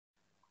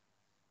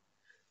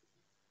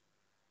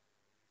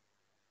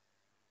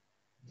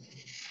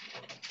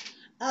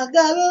I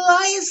got a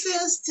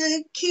license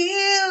to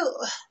kill,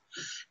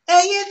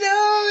 and you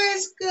know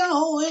it's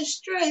going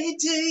straight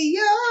to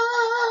your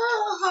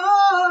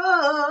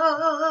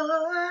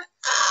heart.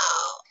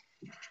 Oh.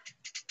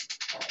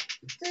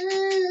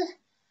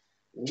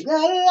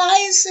 Got a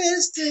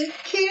license to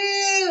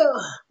kill,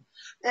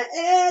 and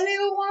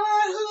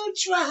anyone who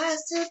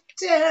tries to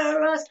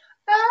tear us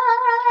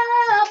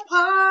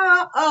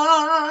apart.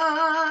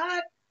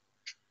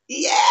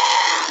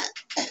 Yeah.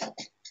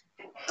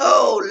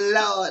 Oh,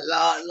 Lord,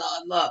 Lord,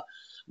 Lord, Lord.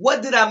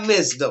 What did I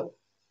miss, though?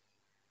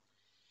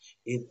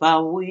 If I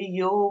were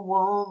your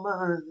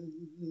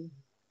woman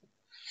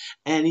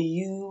and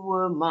you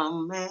were my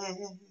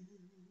man,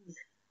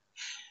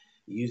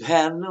 you'd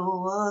have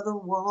no other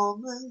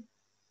woman.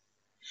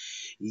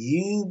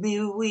 You'd be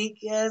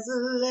weak as a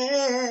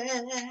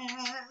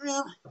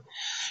lamb.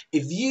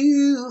 If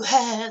you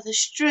had the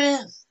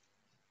strength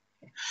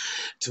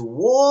to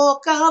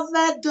walk out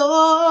that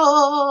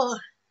door,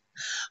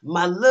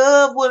 my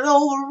love would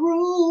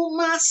overrule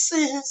my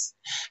sins,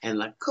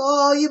 and I'd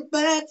call you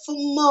back for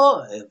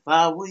more if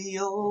I were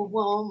your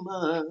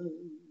woman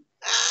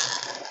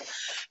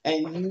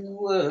and you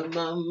were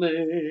my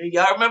man.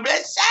 Y'all remember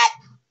that shot?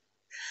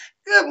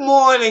 Good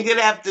morning, good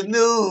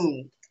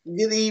afternoon,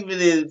 good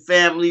evening,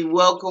 family.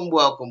 Welcome,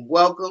 welcome,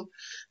 welcome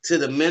to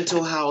the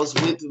Mental House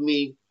with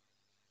me,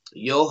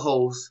 your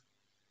host,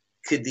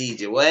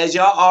 Khadijah. Well, as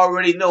y'all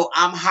already know,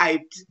 I'm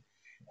hyped,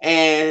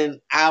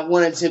 and I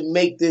wanted to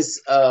make this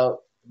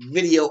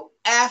video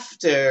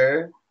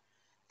after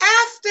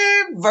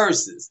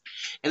verses.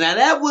 And now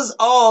that was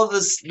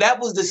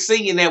the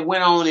singing that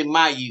went on in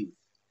my youth.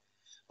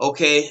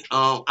 Okay,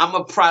 I'm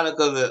a product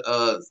of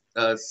the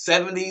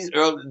 70s.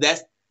 Early,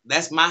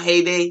 that's my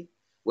heyday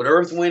with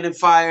Earth, Wind, and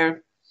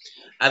Fire.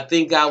 I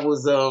think I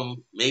was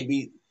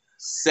maybe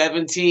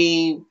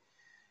 17.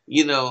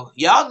 You know,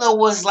 y'all know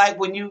what it's like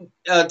when you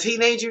a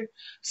teenager.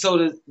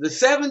 So the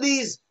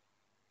 70s,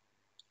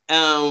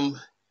 and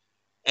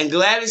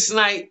Gladys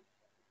Knight,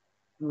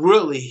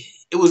 really,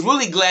 it was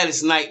really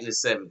Gladys Knight in the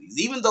 70s.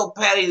 Even though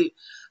Patty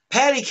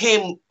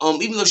came,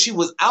 even though she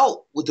was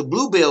out with the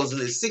Bluebells in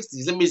the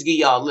 60s. Let me just give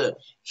y'all a little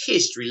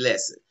history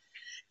lesson.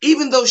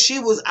 Even though she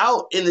was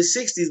out in the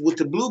 60s with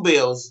the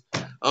Bluebells,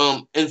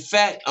 in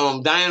fact,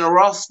 Diana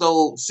Ross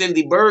stole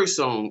Cindy Bird's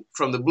song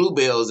from the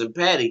Bluebells, and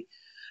Patty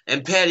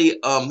had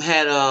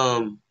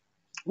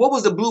what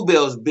was the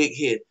Bluebells' big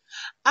hit?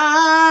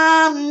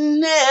 I'm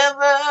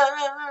never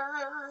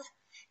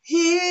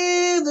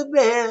hear the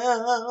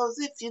bells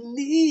if you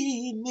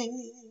need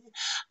me.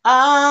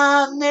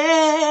 I'm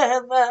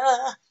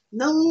never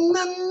no.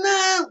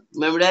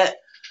 Remember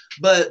that?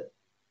 But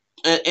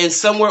and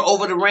Somewhere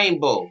Over the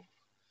Rainbow.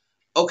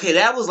 Okay,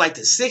 that was like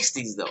the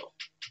 60s though.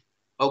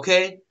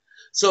 Okay?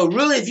 So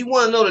really, if you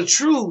want to know the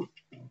truth,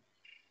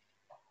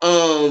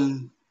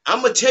 I'm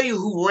gonna tell you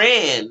who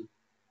ran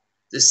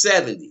the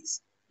 70s.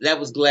 That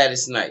was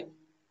Gladys Knight.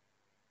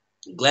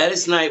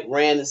 Gladys Knight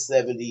ran the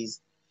 70s,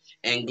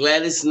 and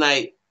Gladys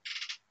Knight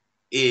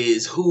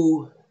is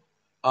who,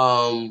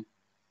 to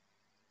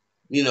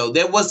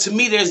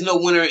me, there's no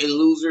winner and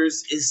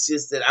losers. It's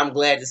just that I'm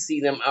glad to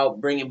see them out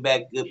bringing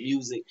back good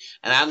music.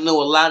 And I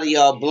know a lot of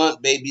y'all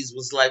blunt babies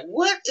was like,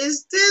 what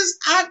is this?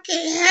 I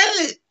can't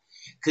handle it.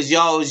 Because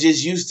y'all was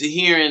just used to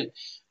hearing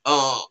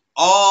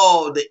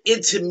all the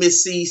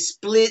intimacy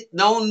split.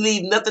 Don't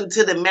leave nothing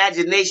to the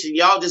imagination.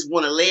 Y'all just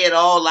want to lay it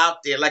all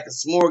out there like a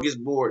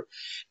smorgasbord.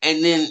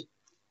 And then,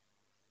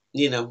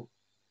 it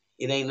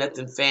ain't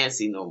nothing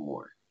fancy no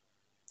more.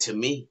 To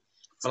me,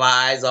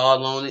 flies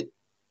all on it,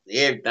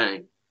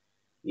 everything.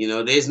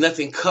 There's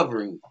nothing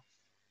covering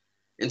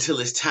until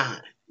it's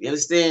time. You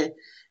understand?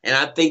 And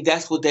I think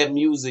that's what that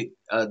music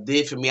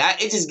did for me.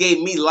 It just gave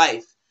me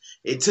life.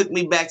 It took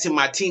me back to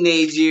my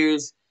teenage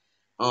years.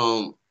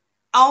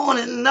 I want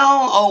to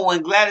know,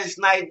 when Gladys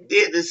Knight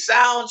did the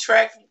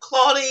soundtrack from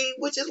Claudine,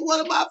 which is one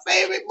of my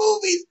favorite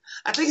movies.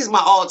 I think it's my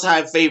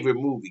all-time favorite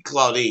movie,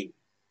 Claudine.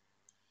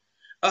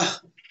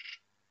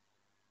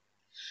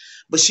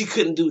 But she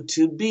couldn't do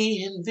To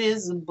Be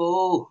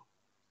Invisible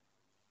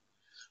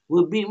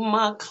would be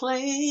my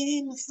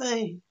claim to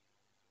fame.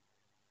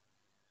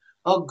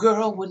 A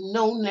girl with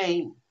no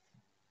name.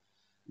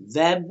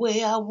 That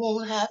way I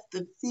won't have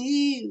to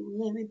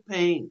feel any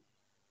pain.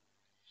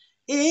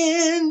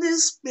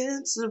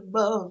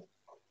 Indispensable.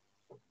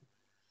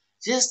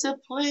 Just a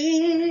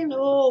plain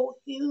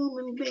old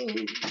human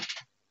being.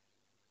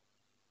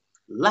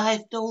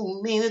 Life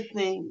don't mean a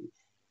thing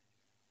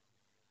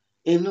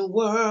in a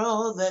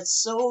world that's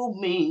so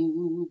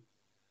mean.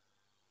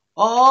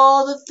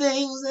 All the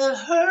things that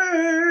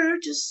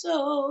hurt you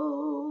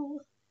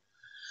so,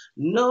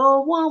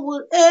 no one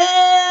would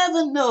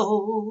ever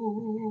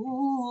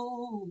know.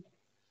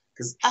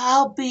 'Cause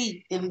I'll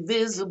be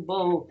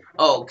invisible.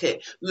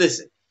 Okay,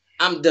 listen,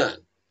 I'm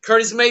done.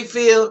 Curtis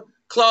Mayfield,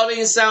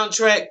 Claudine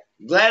soundtrack,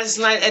 Gladys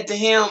Knight at the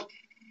helm.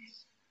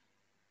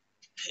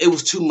 It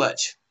was too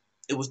much.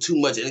 It was too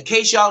much. And in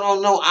case y'all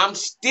don't know, I'm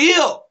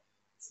still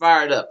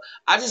fired up.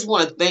 I just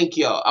want to thank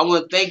y'all. I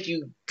want to thank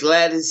you,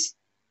 Gladys.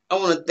 I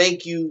want to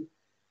thank you,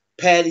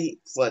 Pattie,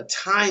 for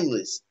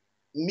timeless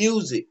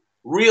music,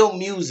 real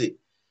music.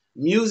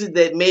 Music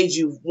that made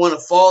you want to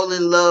fall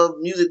in love,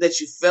 music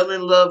that you fell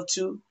in love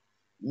to,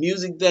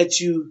 music that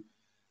you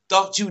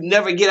thought you'd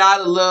never get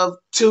out of love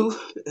to.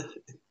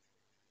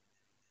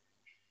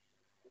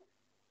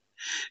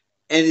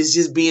 And it's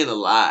just being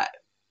alive.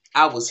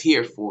 I was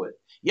here for it.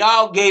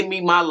 Y'all gave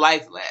me my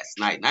life last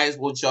night, and I just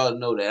want y'all to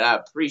know that I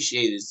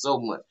appreciate it so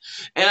much.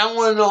 And I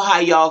want to know how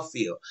y'all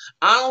feel.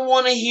 I don't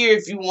want to hear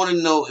if you want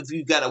to know if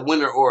you got a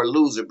winner or a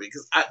loser,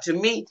 because to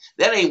me,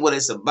 that ain't what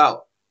it's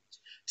about.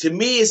 To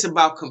me, it's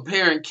about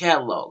comparing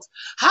catalogs.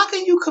 How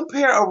can you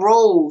compare a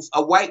rose,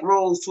 a white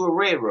rose, to a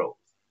red rose?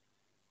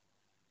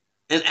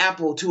 An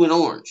apple to an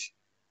orange?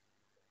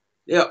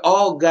 They're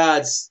all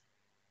God's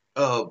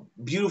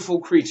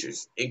beautiful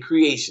creatures and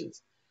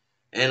creations.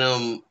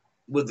 And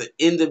with an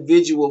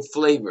individual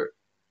flavor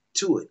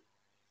to it.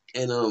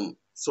 And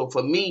so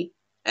for me,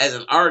 as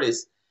an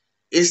artist,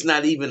 it's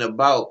not even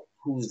about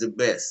who's the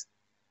best.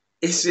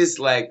 It's just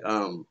like,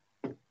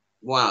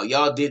 wow,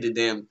 y'all did the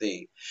damn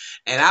thing.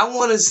 And I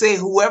want to say,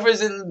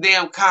 whoever's in the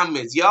damn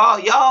comments,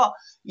 y'all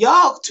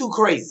too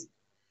crazy.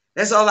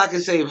 That's all I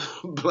can say about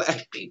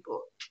black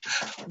people.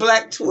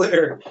 Black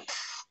Twitter.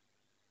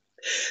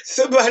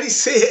 Somebody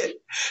said,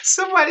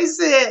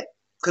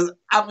 because,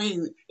 I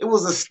mean, it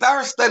was a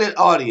star-studded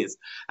audience.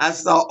 I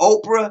saw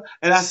Oprah,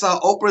 and I saw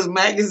Oprah's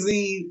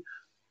magazine.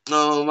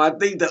 I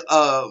think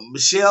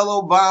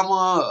Michelle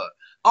Obama,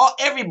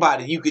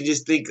 everybody you could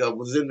just think of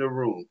was in the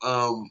room.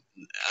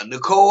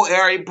 Nicole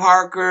Ari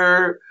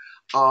Parker,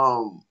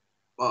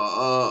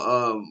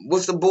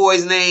 what's the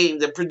boy's name?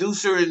 The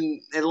producer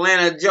in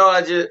Atlanta,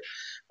 Georgia,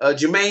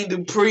 Jermaine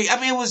Dupri. I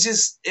mean,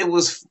 it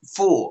was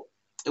full.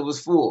 It was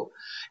full.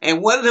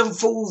 And one of them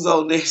fools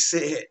on there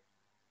said,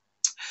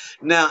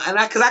 now,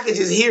 because I could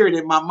just hear it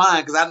in my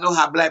mind, because I know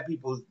how black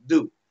people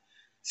do.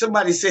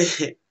 Somebody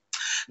said,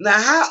 now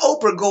how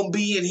Oprah gonna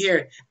be in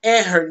here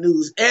and her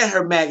news and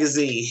her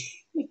magazine?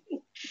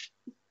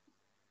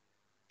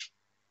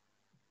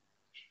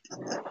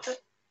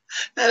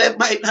 Now that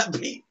might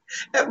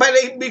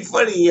ain't be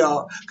funny,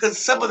 y'all, because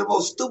some of the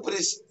most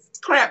stupidest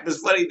crap is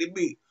funny to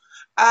me.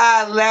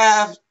 I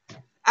laughed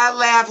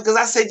because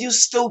I said, you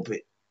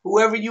stupid.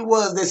 Whoever you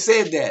was that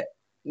said that.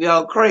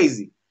 Y'all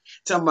crazy.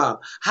 Talking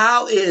about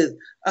how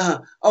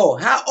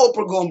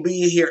Oprah gonna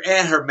be in here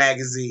and her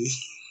magazine?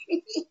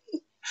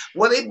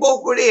 Well, they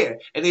both were there,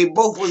 and they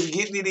both was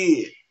getting it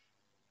in.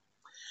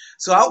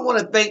 So I want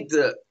to thank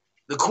the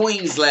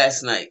queens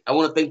last night. I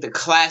want to thank the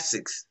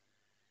classics,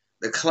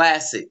 the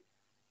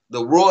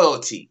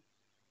royalty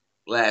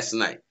last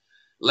night.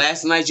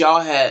 Last night,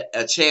 y'all had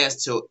a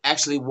chance to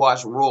actually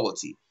watch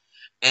royalty.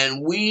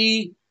 And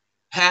we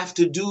have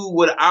to do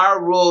what our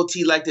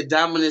royalty, like the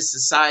dominant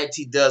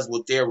society, does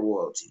with their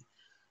royalty.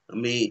 I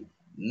mean,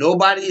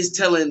 nobody is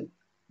telling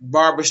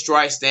Barbra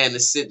Streisand to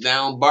sit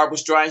down. Barbra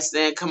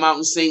Streisand come out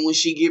and sing when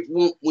she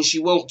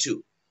want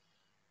to,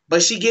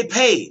 but she get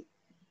paid.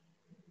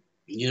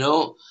 You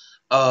know,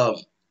 a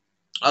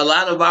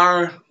lot of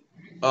our,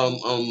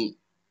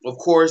 of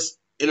course,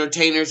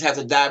 entertainers have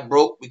to die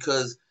broke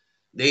because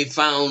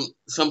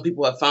some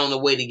people have found a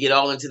way to get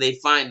all into their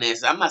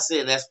finances. I'm not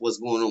saying that's what's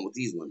going on with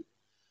these women.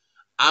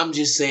 I'm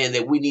just saying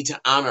that we need to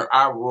honor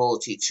our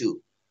royalty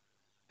too.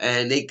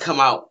 And they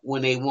come out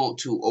when they want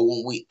to, or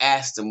when we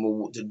ask them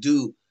to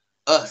do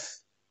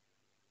us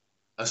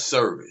a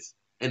service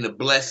and to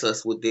bless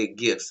us with their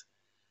gifts.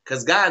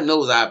 Because God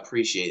knows I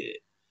appreciate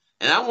it.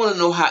 And I want to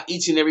know how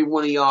each and every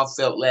one of y'all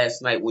felt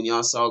last night when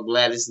y'all saw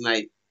Gladys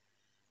Knight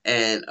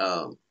and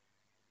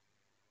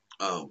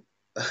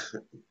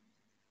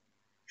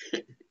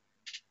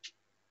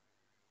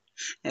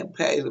and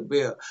Patti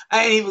LaBelle.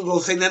 I ain't even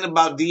gonna say nothing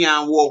about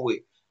Dionne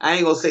Warwick. I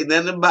ain't gonna say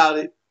nothing about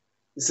it.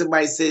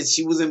 Somebody said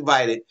she was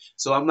invited,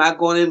 so I'm not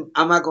gonna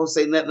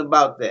say nothing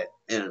about that.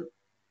 And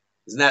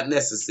it's not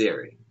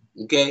necessary.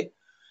 Okay?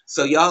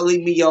 So y'all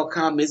leave me your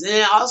comments,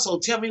 and also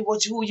tell me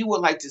who you would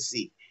like to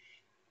see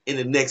in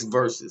the next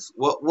verses.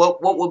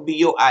 What would be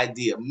your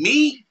idea?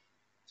 Me?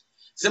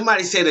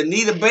 Somebody said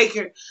Anita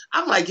Baker.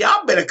 I'm like,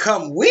 y'all better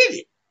come with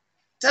it.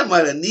 Talking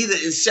about Anita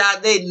and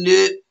Sade.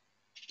 Nope.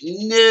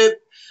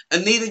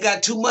 Anita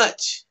got too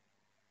much.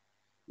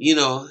 You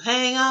know,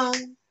 hang on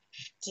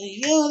to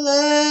your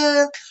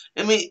love.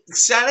 I mean,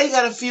 Sade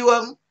got a few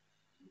of them,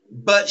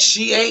 but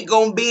she ain't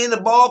gonna be in the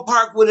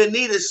ballpark with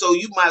Anita, so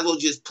you might as well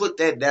just put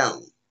that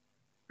down.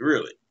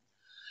 Really.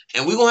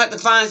 And we're gonna have to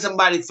find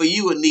somebody for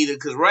you, Anita,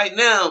 because right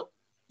now,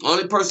 the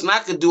only person I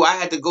could do, I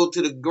had to go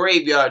to the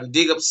graveyard and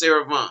dig up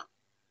Sarah Vaughan.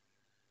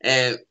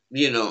 And,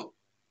 you know,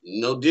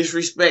 no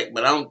disrespect,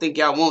 but I don't think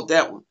y'all want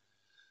that one.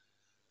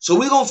 So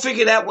we're going to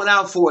figure that one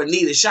out for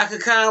Anita. Shaka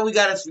Khan, we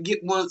got to get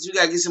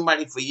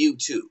somebody for you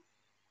too.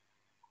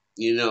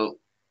 You know,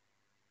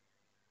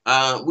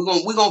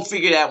 we're going to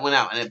figure that one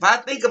out. And if I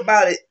think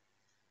about it,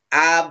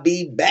 I'll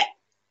be back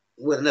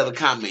with another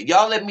comment.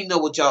 Y'all let me know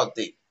what y'all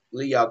think.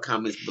 Leave y'all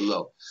comments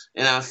below.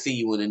 And I'll see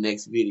you in the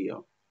next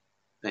video.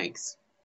 Thanks.